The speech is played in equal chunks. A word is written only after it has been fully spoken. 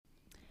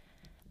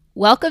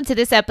Welcome to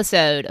this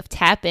episode of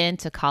Tap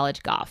Into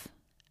College Golf.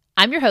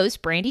 I'm your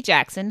host, Brandy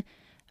Jackson,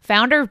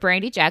 founder of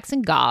Brandy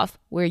Jackson Golf,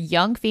 where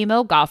young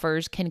female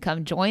golfers can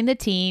come join the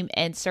team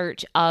in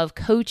search of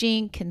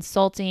coaching,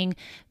 consulting,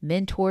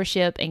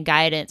 mentorship, and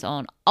guidance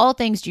on all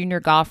things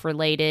junior golf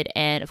related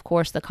and, of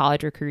course, the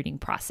college recruiting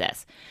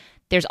process.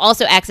 There's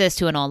also access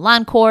to an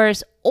online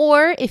course,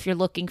 or if you're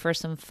looking for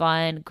some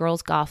fun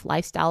girls golf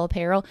lifestyle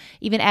apparel,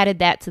 even added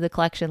that to the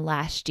collection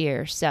last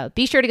year. So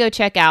be sure to go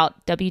check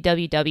out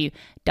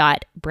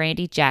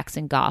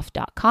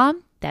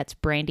www.brandyjacksongolf.com. That's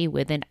Brandy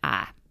with an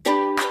I.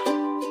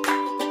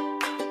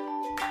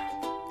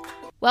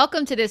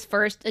 Welcome to this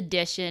first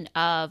edition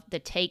of the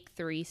Take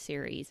 3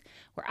 series,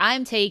 where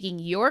I'm taking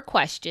your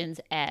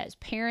questions as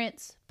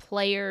parents,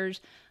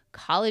 players,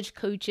 college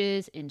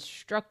coaches,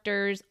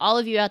 instructors, all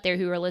of you out there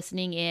who are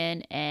listening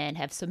in and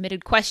have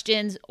submitted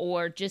questions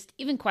or just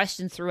even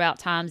questions throughout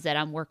times that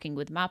I'm working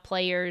with my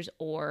players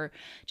or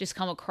just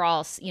come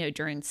across,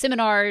 during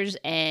seminars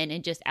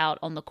and just out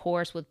on the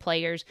course with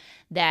players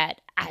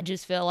that I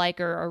just feel like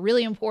are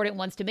really important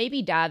ones to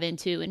maybe dive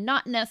into and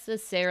not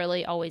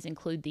necessarily always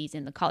include these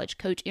in the college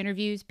coach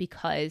interviews,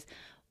 because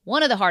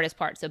one of the hardest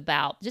parts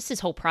about just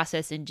this whole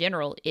process in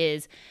general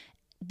is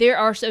there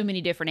are so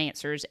many different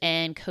answers,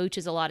 and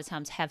coaches a lot of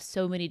times have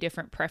so many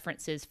different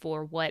preferences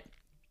for what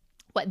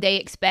they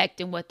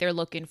expect and what they're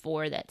looking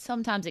for that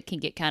sometimes it can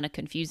get kind of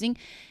confusing.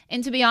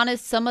 And to be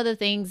honest, some of the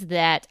things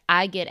that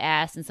I get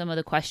asked and some of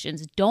the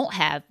questions don't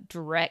have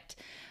direct,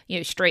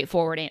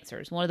 straightforward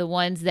answers. One of the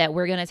ones that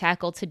we're going to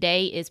tackle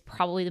today is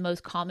probably the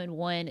most common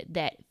one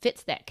that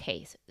fits that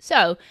case.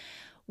 So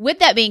with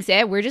that being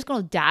said, we're just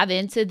going to dive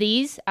into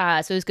these.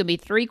 So there's going to be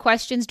 3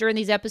 questions during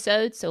these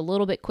episodes, so a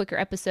little bit quicker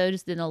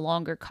episodes than the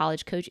longer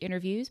college coach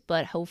interviews,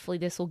 but hopefully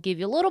this will give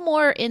you a little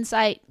more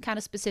insight kind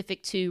of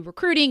specific to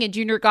recruiting and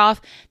junior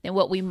golf than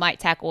what we might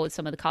tackle with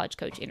some of the college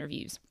coach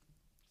interviews.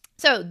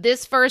 So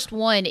this first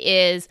one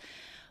is,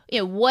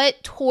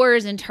 what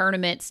tours and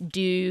tournaments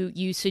do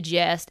you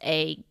suggest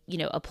a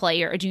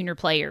junior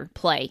player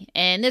play?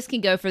 And this can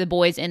go for the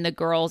boys and the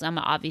girls. I'm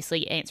going to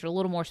obviously answer a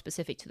little more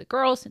specific to the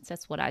girls since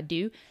that's what I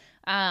do.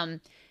 And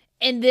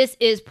this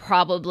is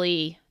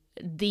probably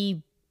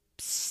the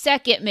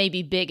second,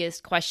 maybe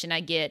biggest question I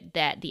get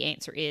that the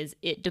answer is,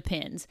 it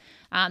depends.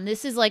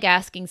 This is like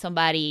asking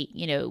somebody,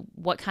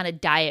 what kind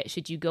of diet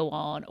should you go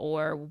on,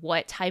 or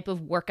what type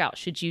of workout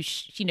should you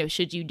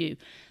do?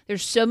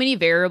 There's so many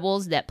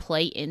variables that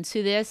play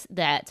into this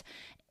that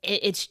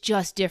it's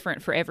just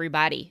different for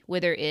everybody,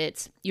 whether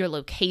it's your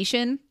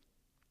location,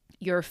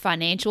 your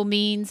financial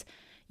means,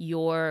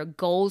 your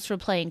goals for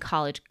playing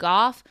college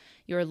golf,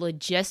 your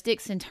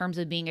logistics in terms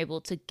of being able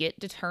to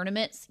get to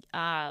tournaments.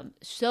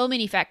 So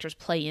many factors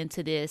play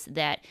into this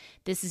that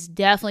this is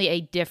definitely a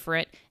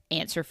different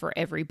answer for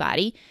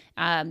everybody.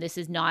 This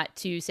is not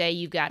to say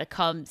you've got to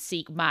come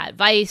seek my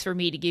advice for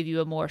me to give you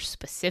a more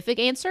specific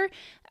answer.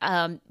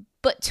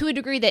 But to a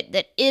degree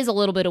that is a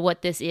little bit of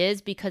what this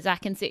is, because I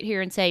can sit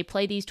here and say,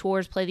 play these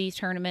tours, play these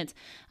tournaments,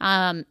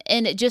 and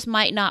it just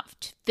might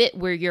not fit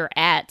where you're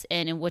at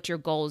and what your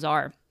goals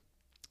are.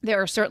 There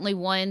are certainly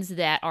ones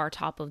that are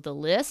top of the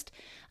list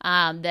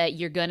that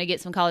you're going to get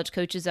some college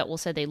coaches that will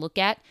say they look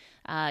at.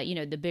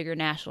 The bigger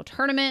national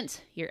tournaments,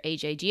 your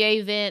AJGA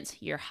events,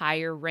 your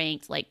higher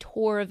ranked like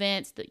tour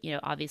events.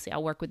 Obviously I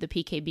work with the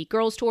PKB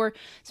Girls Tour.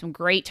 Some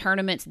great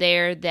tournaments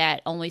there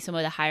that only some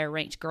of the higher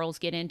ranked girls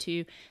get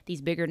into,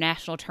 these bigger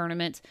national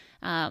tournaments.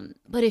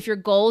 But if your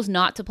goal is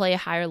not to play a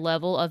higher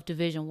level of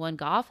Division I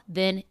golf,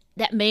 then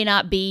that may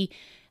not be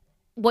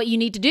what you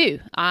need to do.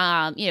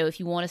 If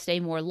you want to stay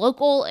more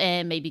local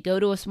and maybe go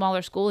to a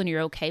smaller school and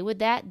you're okay with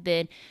that,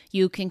 then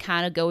you can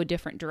kind of go a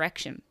different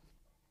direction.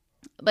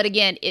 But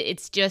again,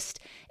 it's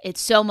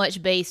so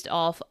much based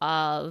off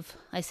of,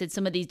 I said,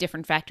 some of these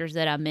different factors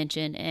that I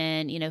mentioned.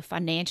 And,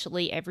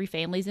 financially, every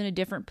family's in a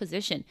different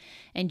position.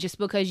 And just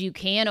because you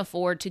can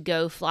afford to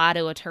go fly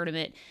to a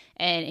tournament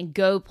and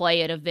go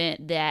play an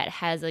event that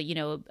has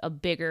a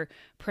bigger,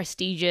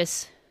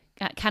 prestigious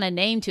kind of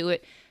name to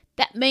it,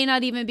 that may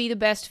not even be the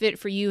best fit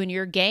for you and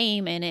your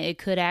game, and it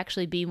could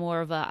actually be more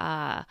of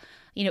a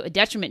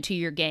detriment to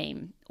your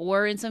game.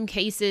 Or in some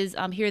cases,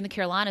 here in the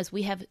Carolinas,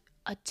 we have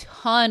a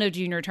ton of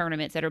junior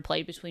tournaments that are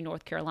played between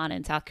North Carolina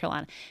and South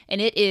Carolina,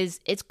 and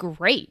it's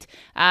great.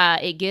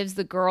 It gives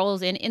the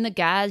girls and the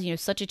guys,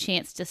 such a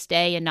chance to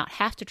stay and not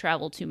have to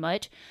travel too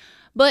much.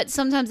 But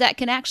sometimes that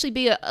can actually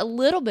be a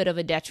little bit of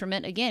a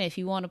detriment. Again, if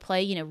you want to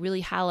play,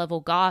 really high-level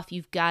golf,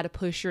 you've got to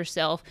push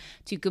yourself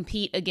to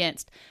compete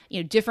against,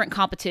 different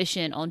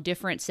competition on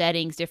different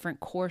settings, different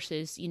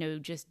courses,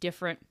 just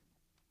different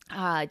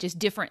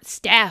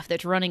staff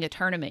that's running a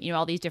tournament,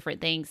 all these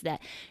different things that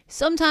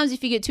sometimes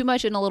if you get too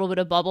much in a little bit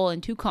of bubble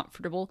and too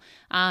comfortable,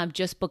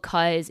 just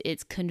because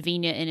it's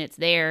convenient and it's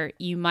there,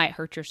 you might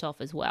hurt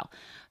yourself as well.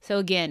 So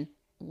again,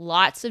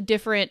 lots of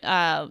different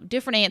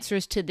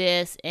answers to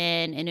this,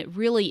 and it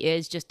really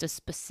is just a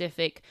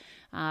specific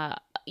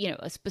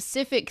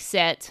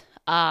set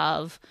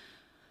of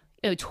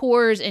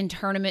tours and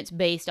tournaments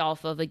based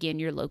off of, again,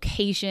 your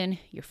location,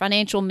 your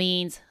financial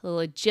means, the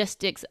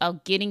logistics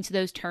of getting to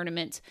those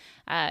tournaments,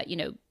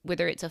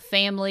 whether it's a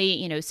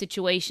family,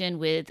 situation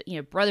with,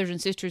 brothers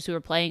and sisters who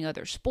are playing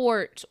other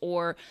sports,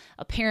 or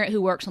a parent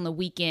who works on the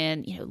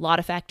weekend, a lot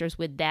of factors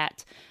with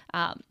that.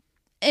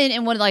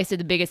 And one, like I said,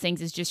 the biggest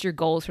things is just your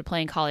goals for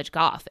playing college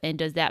golf. And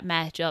does that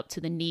match up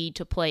to the need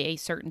to play a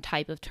certain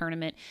type of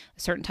tournament, a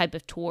certain type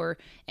of tour,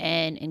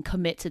 and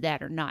commit to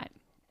that or not?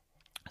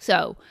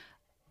 So,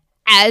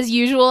 as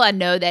usual, I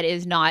know that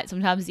is not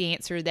sometimes the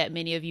answer that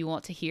many of you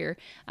want to hear.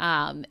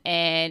 And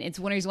it's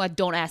one reason why I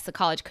don't ask the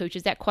college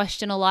coaches that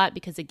question a lot,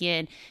 because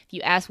again, if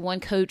you ask one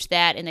coach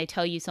that and they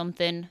tell you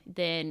something,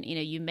 then,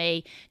 you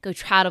may go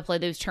try to play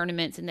those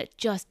tournaments and that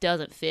just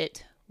doesn't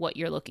fit what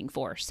you're looking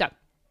for. So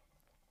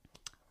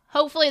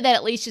hopefully that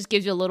at least just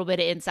gives you a little bit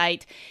of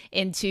insight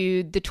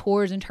into the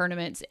tours and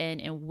tournaments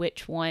and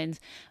which ones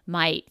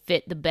might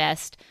fit the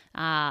best.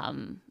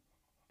 And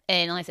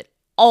like I said,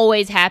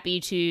 always happy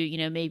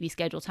to, maybe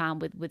schedule time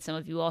with some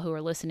of you all who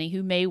are listening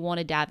who may want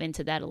to dive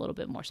into that a little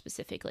bit more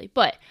specifically.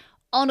 But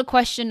on to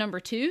question number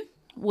 2,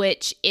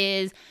 which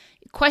is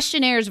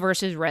questionnaires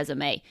versus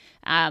resume.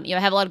 I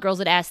have a lot of girls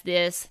that ask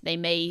this. They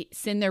may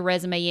send their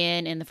resume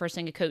in, and the first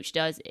thing a coach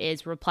does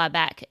is reply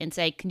back and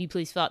say, can you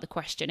please fill out the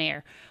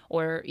questionnaire?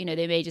 Or,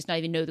 they may just not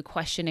even know the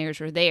questionnaires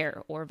are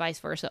there, or vice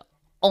versa,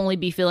 only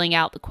be filling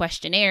out the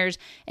questionnaires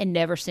and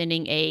never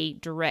sending a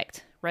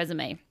direct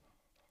resume.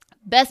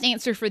 Best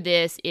answer for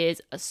this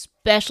is,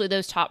 especially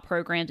those top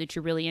programs that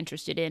you're really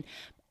interested in,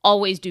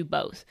 always do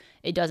both.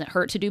 It doesn't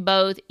hurt to do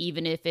both,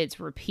 even if it's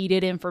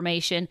repeated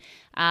information.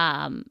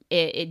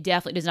 It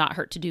definitely does not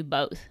hurt to do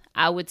both.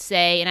 I would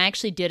say, and I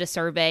actually did a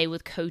survey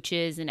with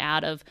coaches, and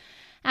out of,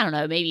 I don't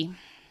know, maybe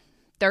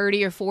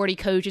 30 or 40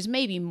 coaches,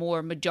 maybe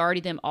more, majority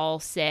of them all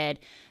said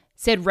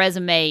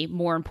resume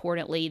more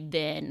importantly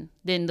than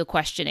the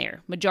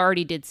questionnaire.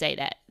 Majority did say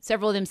that.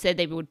 Several of them said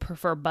they would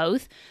prefer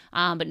both,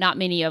 but not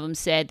many of them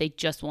said they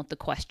just want the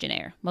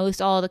questionnaire.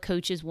 Most all the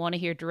coaches want to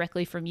hear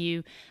directly from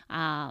you.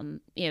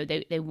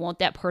 They want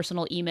that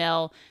personal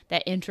email,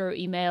 that intro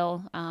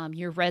email,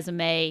 your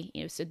resume.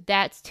 So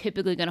that's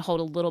typically going to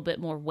hold a little bit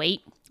more weight.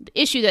 The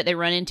issue that they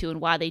run into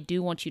and why they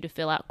do want you to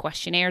fill out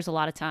questionnaires a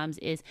lot of times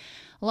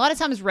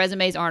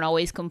resumes aren't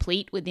always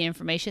complete with the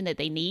information that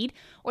they need,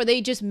 or they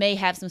just may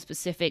have some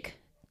specific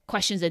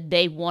questions that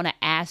they want to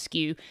ask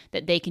you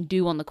that they can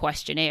do on the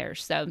questionnaire.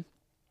 So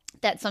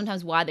that's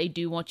sometimes why they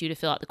do want you to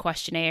fill out the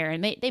questionnaire.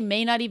 And they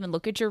may not even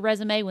look at your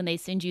resume when they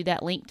send you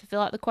that link to fill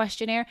out the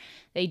questionnaire.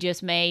 They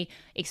just may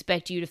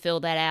expect you to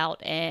fill that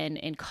out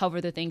and cover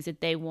the things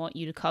that they want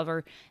you to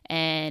cover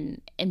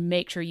and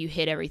make sure you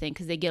hit everything,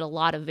 because they get a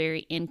lot of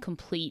very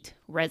incomplete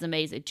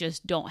resumes that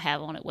just don't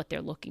have on it what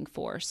they're looking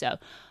for. So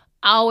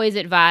I always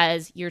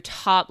advise your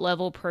top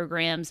level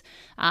programs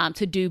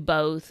to do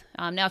both.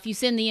 Now, if you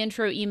send the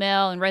intro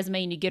email and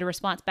resume and you get a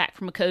response back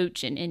from a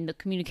coach and the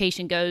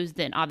communication goes,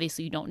 then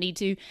obviously you don't need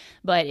to.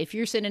 But if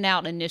you're sending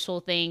out initial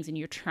things and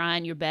you're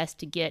trying your best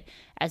to get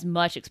as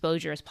much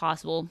exposure as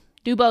possible,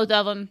 do both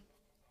of them.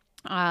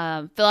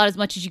 Fill out as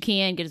much as you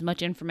can, get as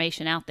much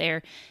information out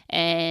there,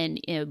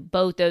 and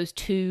both those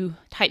two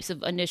types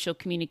of initial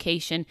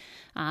communication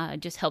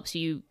just helps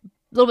you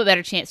a little bit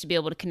better chance to be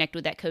able to connect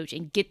with that coach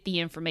and get the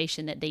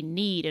information that they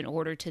need in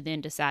order to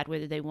then decide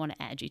whether they want to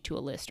add you to a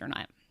list or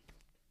not.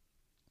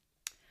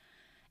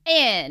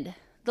 And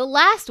the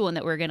last one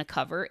that we're going to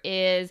cover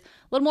is a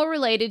little more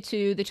related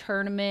to the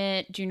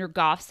tournament, junior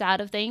golf side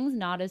of things,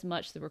 not as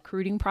much the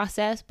recruiting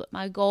process, but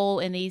my goal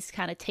in these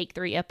kind of take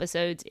 3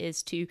 episodes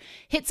is to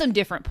hit some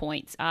different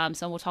points.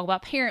 Some we'll talk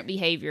about parent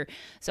behavior.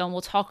 Some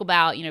we'll talk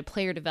about,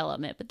 player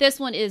development. But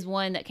this one is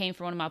one that came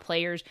from one of my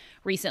players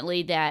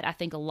recently that I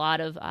think a lot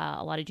of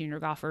junior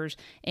golfers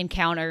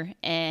encounter.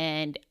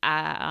 And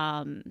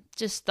I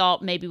just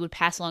thought maybe would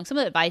pass along some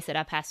of the advice that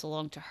I passed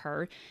along to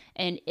her.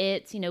 And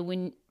it's,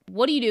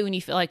 what do you do when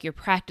you feel like you're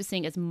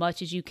practicing as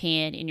much as you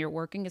can and you're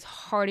working as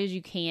hard as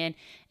you can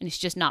and it's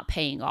just not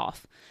paying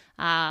off?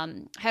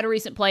 Had a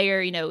recent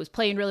player, was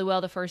playing really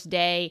well the first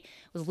day,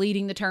 was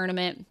leading the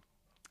tournament,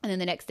 and then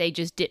the next day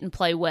just didn't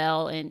play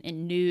well and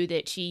knew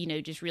that she,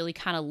 just really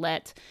kind of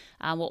let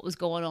what was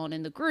going on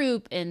in the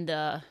group and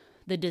the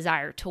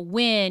desire to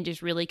win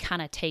just really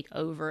kind of take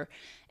over.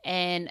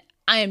 And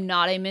I am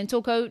not a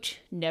mental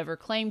coach, never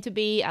claimed to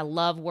be. I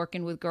love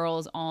working with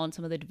girls on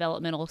some of the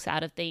developmental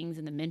side of things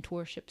and the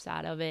mentorship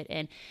side of it,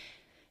 and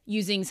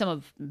using some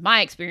of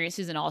my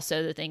experiences and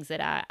also the things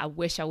that I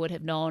wish I would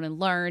have known and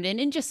learned,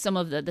 and just some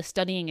of the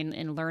studying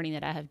and learning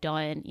that I have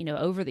done,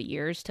 over the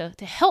years to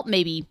help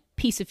maybe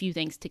piece a few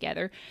things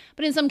together.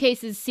 But in some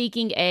cases,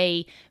 seeking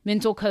a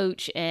mental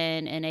coach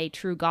and a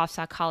true golf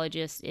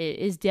psychologist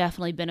is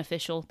definitely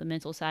beneficial. The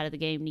mental side of the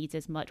game needs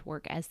as much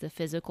work as the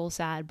physical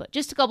side. But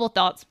just a couple of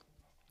thoughts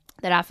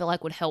that I feel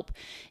like would help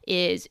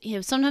is,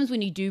 sometimes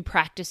when you do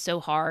practice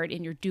so hard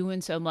and you're doing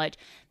so much,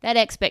 that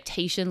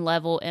expectation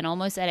level and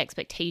almost that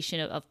expectation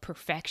of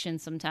perfection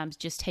sometimes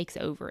just takes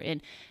over.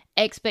 And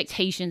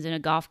expectations in a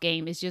golf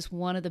game is just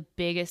one of the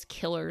biggest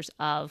killers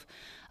of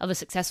a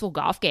successful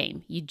golf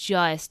game. You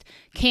just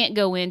can't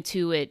go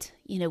into it,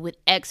 with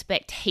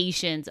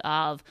expectations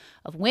of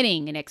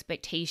winning and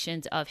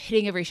expectations of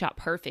hitting every shot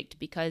perfect,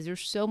 because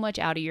there's so much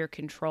out of your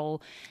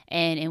control.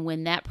 And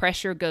when that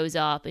pressure goes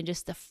up and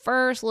just the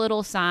first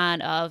little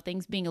sign of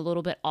things being a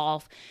little bit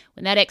off,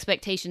 when that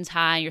expectation's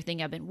high and you're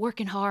thinking, I've been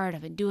working hard,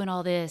 I've been doing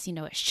all this,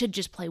 I should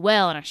just play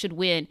well and I should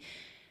win.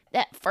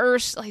 That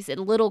first, like I said,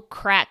 little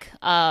crack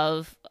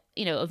of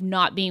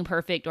not being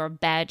perfect or a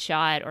bad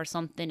shot or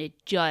something,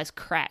 it just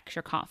cracks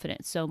your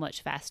confidence so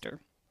much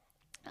faster.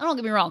 Don't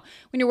get me wrong.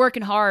 When you're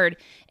working hard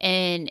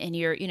and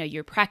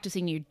you're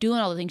practicing, you're doing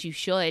all the things you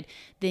should,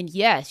 then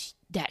yes,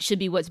 that should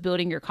be what's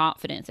building your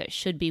confidence. That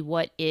should be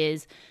what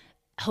is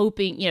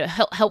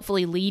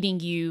helpfully leading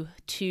you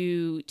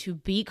to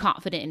be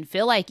confident and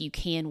feel like you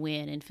can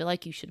win and feel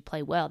like you should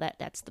play well.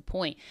 That's the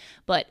point.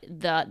 But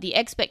the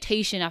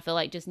expectation, I feel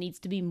like, just needs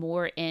to be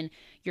more in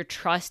your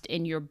trust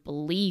and your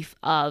belief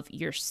of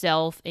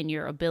yourself and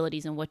your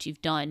abilities and what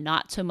you've done,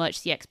 not so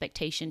much the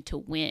expectation to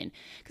win.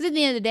 Because at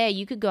the end of the day,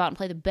 you could go out and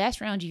play the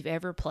best round you've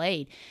ever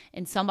played,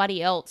 and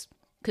somebody else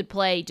could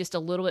play just a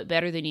little bit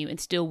better than you and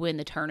still win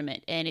the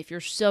tournament. And if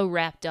you're so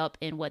wrapped up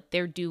in what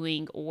they're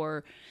doing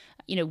or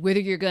whether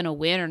you're going to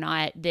win or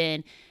not,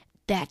 then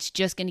that's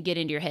just going to get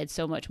into your head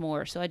so much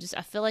more. So I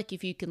feel like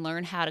if you can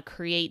learn how to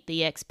create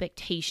the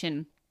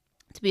expectation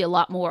to be a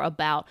lot more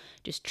about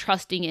just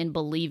trusting and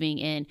believing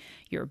in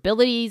your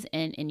abilities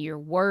and in your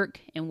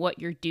work and what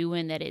you're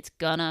doing, that it's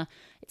gonna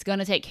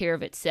take care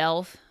of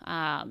itself,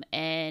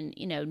 and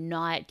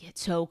not get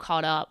so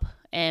caught up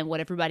in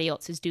what everybody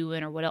else is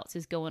doing or what else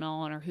is going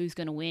on or who's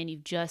going to win.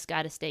 You've just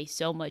got to stay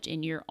so much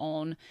in your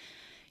own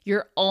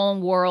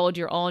world,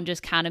 your own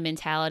just kind of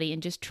mentality,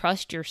 and just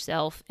trust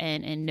yourself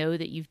and know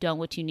that you've done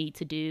what you need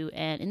to do,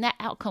 and that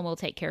outcome will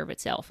take care of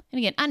itself. And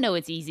again, I know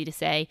it's easy to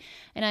say,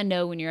 and I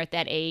know when you're at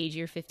that age,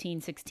 you're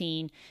 15,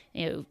 16,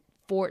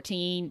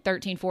 14,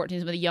 13, 14,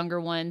 some of the younger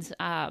ones,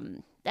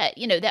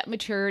 that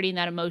maturity and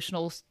that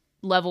emotional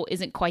level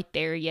isn't quite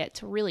there yet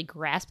to really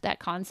grasp that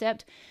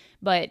concept.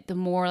 But the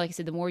more, like I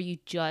said, the more you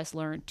just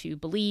learn to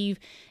believe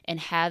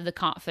and have the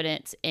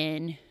confidence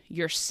in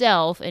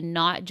yourself, and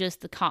not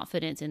just the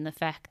confidence in the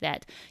fact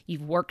that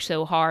you've worked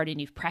so hard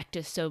and you've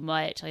practiced so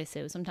much. Like I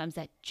said, sometimes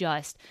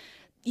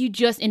you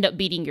just end up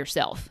beating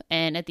yourself.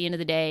 And at the end of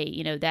the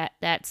day,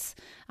 that's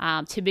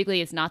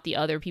typically it's not the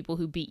other people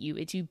who beat you.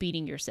 It's you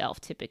beating yourself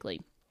typically.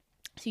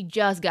 So you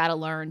just got to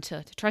learn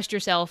to trust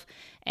yourself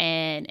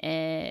and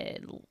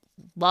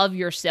love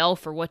yourself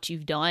for what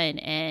you've done,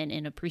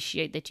 and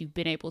appreciate that you've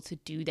been able to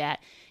do that,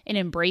 and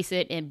embrace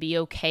it and be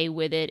okay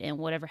with it, and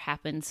whatever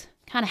happens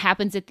kind of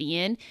happens at the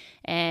end.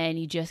 And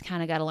you just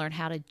kind of got to learn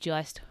how to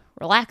just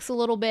relax a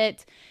little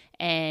bit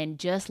and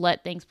just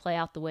let things play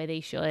out the way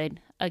they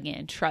should.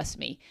 Again, trust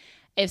me.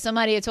 If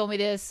somebody had told me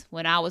this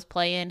when I was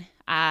playing,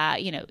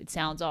 it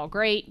sounds all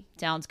great,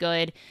 sounds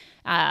good,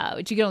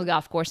 but you get on the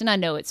golf course, and I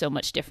know it's so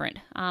much different.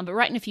 But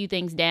writing a few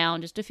things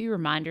down, just a few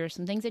reminders,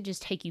 some things that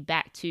just take you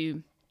back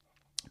to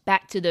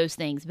those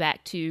things,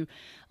 back to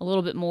a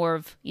little bit more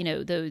of,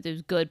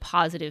 those good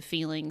positive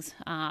feelings,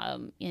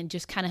 and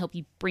just kind of help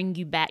you bring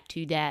you back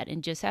to that,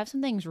 and just have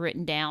some things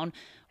written down,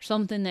 or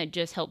something that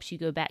just helps you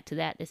go back to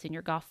that, that's in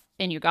your golf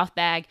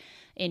bag,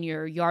 in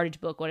your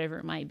yardage book, whatever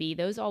it might be.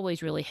 Those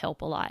always really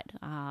help a lot.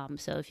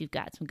 So if you've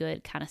got some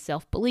good kind of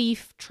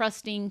self-belief,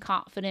 trusting,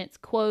 confidence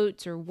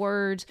quotes or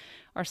words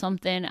or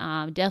something,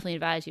 definitely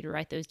advise you to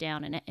write those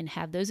down and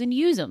have those and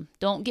use them.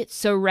 Don't get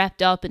so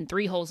wrapped up in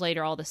 3 holes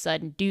later all of a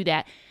sudden. Do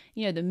that.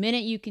 The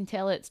minute you can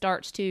tell it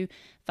starts to,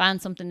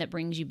 find something that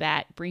brings you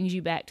back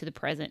to the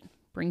present,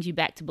 brings you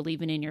back to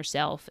believing in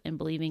yourself and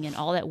believing in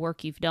all that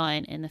work you've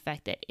done, and the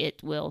fact that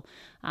it will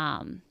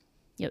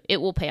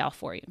pay off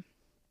for you.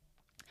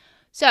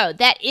 So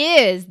that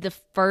is the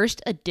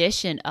first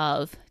edition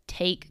of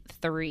Take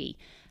 3.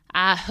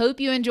 I hope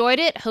you enjoyed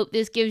it. Hope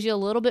this gives you a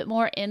little bit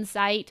more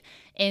insight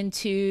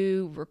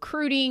into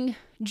recruiting,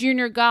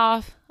 junior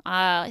golf.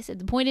 I said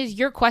the point is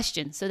your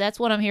questions. So that's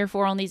what I'm here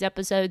for on these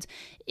episodes,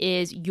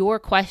 is your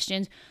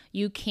questions.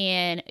 You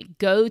can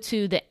go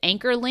to the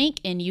Anchor link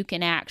and you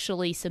can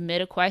actually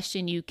submit a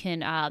question. You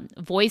can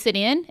voice it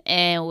in,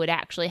 and would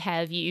actually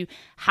have you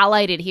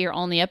highlighted here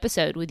on the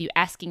episode with you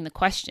asking the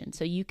question.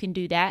 So you can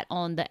do that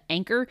on the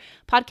Anchor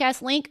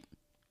podcast link.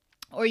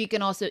 Or you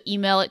can also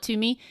email it to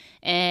me,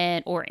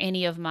 or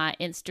any of my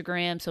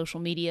Instagram social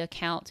media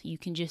accounts. You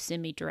can just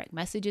send me direct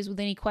messages with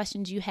any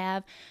questions you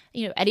have,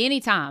 at any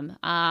time.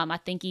 I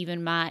think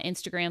even my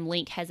Instagram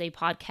link has a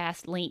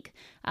podcast link,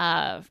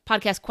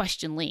 podcast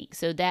question link.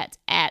 So that's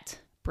at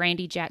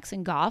Brandy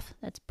Jackson Golf.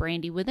 That's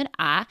Brandy with an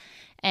I.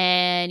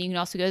 And you can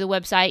also go to the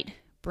website,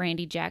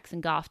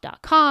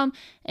 brandyjacksongolf.com,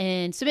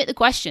 and submit the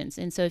questions.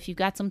 And so if you've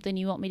got something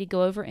you want me to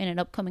go over in an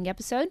upcoming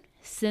episode,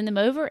 send them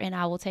over and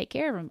I will take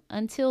care of them.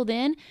 Until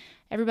then,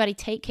 everybody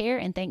take care,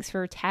 and thanks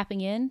for tapping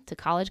in to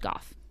college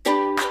golf.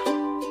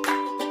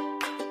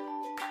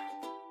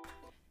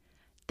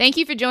 Thank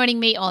you for joining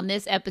me on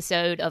this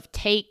episode of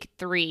Take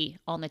 3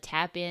 on the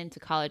Tap Into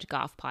College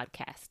Golf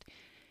podcast.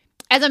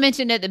 As I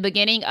mentioned at the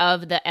beginning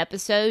of the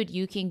episode,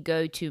 you can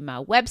go to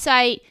my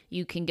website,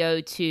 you can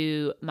go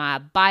to my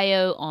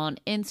bio on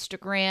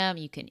Instagram,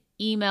 you can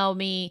email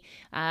me,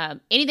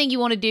 anything you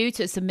want to do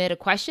to submit a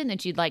question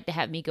that you'd like to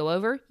have me go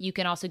over. You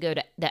can also go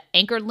to the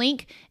Anchor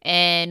link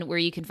and where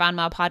you can find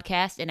my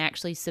podcast and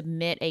actually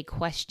submit a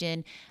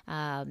question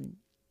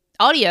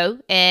audio,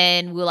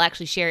 and we'll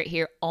actually share it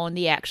here on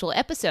the actual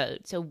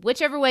episode. So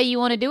whichever way you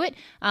want to do it,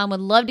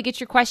 would love to get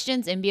your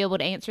questions and be able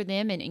to answer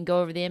them and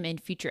go over them in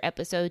future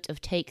episodes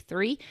of Take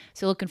 3.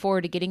 So looking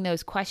forward to getting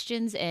those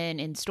questions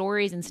and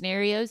stories and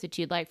scenarios that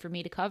you'd like for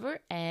me to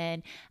cover,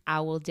 and I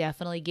will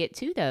definitely get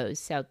to those.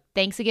 So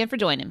thanks again for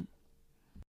joining.